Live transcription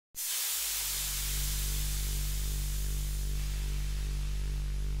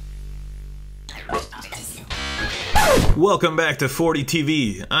Welcome back to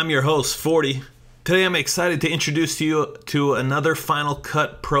FordeeTV. I'm your host, Fordee. Today I'm excited to introduce you to another Final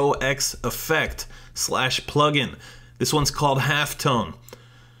Cut Pro X effect / plugin. This one's called Halftone.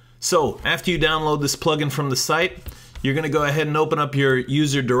 So after you download this plugin from the site, you're going to go ahead and open up your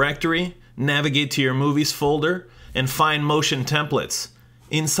user directory, navigate to your movies folder, and find motion templates.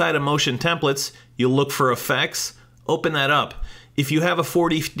 Inside of motion templates, you'll look for effects, open that up. If you have a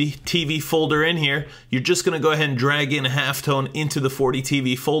FordeeTV folder in here, you're just going to go ahead and drag in Halftone into the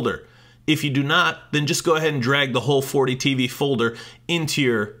FordeeTV folder. If you do not, then just go ahead and drag the whole FordeeTV folder into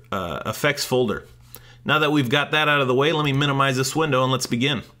your effects folder. Now that we've got that out of the way, let me minimize this window and let's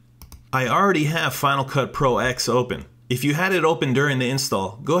begin. I already have Final Cut Pro X open. If you had it open during the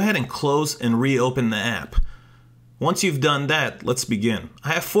install, go ahead and close and reopen the app. Once you've done that, let's begin.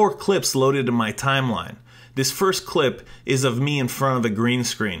 I have 4 clips loaded in my timeline. This first clip is of me in front of a green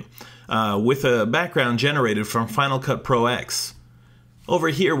screen with a background generated from Final Cut Pro X. Over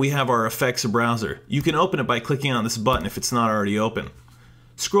here we have our effects browser. You can open it by clicking on this button if it's not already open.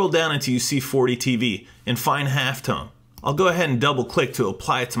 Scroll down until you see FordeeTV and find Halftone. I'll go ahead and double click to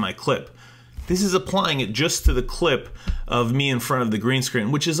apply it to my clip. This is applying it just to the clip of me in front of the green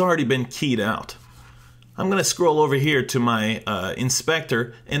screen, which has already been keyed out. I'm going to scroll over here to my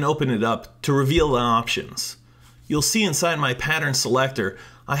inspector and open it up to reveal the options. You'll see inside my pattern selector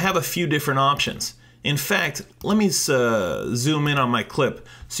I have a few different options. In fact, let me zoom in on my clip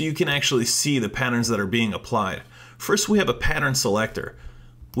so you can actually see the patterns that are being applied. First we have a pattern selector.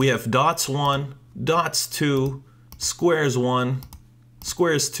 We have dots 1, dots 2, squares 1,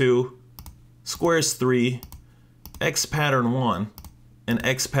 squares 2, squares 3, X pattern 1, and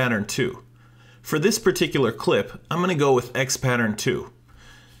X pattern 2. For this particular clip, I'm going to go with X pattern 2.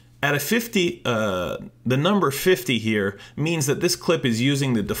 At a 50, the number 50 here means that this clip is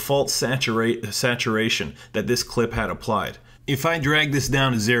using the default saturation that this clip had applied. If I drag this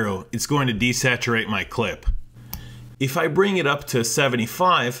down to 0, it's going to desaturate my clip. If I bring it up to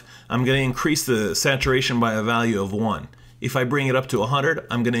 75, I'm going to increase the saturation by a value of 1. If I bring it up to 100,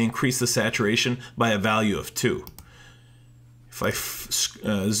 I'm going to increase the saturation by a value of 2. If I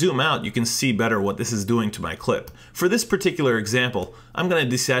zoom out, you can see better what this is doing to my clip. For this particular example, I'm going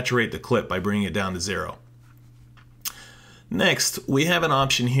to desaturate the clip by bringing it down to 0. Next, we have an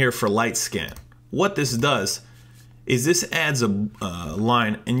option here for light scan. What this does is this adds a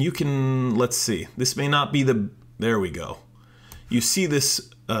line, and you can, let's see, this may not be the, there we go. You see this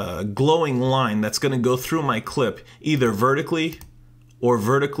glowing line that's going to go through my clip either vertically or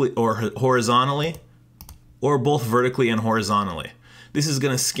horizontally, or both vertically and horizontally. This is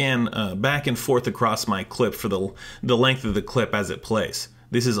going to scan back and forth across my clip for the length of the clip as it plays.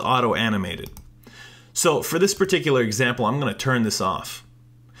 This is auto-animated. So for this particular example, I'm going to turn this off.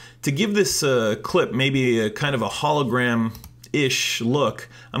 To give this clip maybe a kind of a hologram-ish look,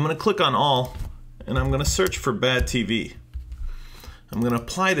 I'm going to click on all, and I'm going to search for bad TV. I'm going to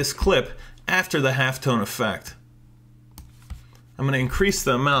apply this clip after the halftone effect. I'm going to increase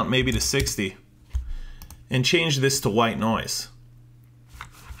the amount maybe to 60. And change this to white noise.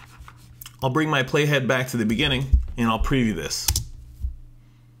 I'll bring my playhead back to the beginning and I'll preview this.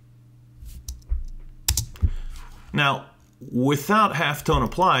 Now, without halftone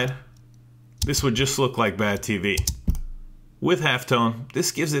applied, this would just look like bad TV. With halftone,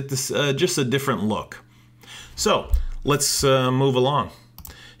 this gives it this, just a different look. So, let's move along.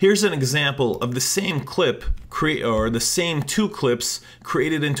 Here's an example of the same clip, or the same 2 clips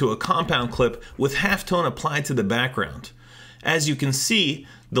created into a compound clip with halftone applied to the background. As you can see,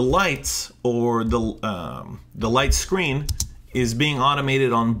 the lights, or the light screen, is being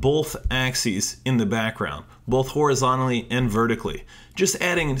automated on both axes in the background, both horizontally and vertically, just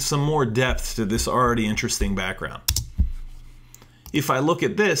adding some more depth to this already interesting background. If I look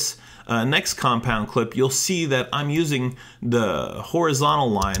at this next compound clip, you'll see that I'm using the horizontal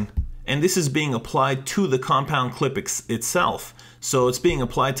line, and this is being applied to the compound clip itself. So it's being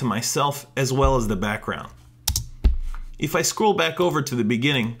applied to myself as well as the background. If I scroll back over to the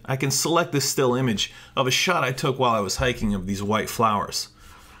beginning, I can select this still image of a shot I took while I was hiking of these white flowers.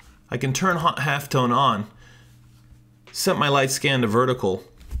 I can turn halftone on, set my light scan to vertical,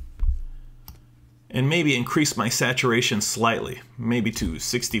 and maybe increase my saturation slightly, maybe to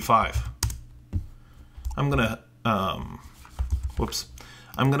 65. I'm gonna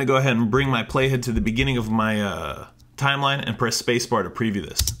go ahead and bring my playhead to the beginning of my timeline and press spacebar to preview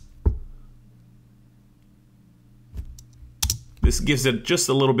this. This gives it just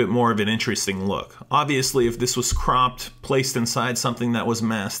a little bit more of an interesting look. Obviously, if this was cropped, placed inside something that was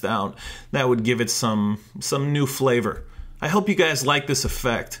masked out, that would give it some new flavor. I hope you guys like this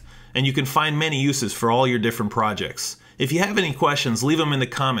effect, and you can find many uses for all your different projects. If you have any questions, leave them in the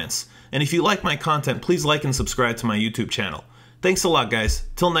comments. And if you like my content, please like and subscribe to my YouTube channel. Thanks a lot, guys.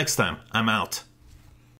 Till next time, I'm out.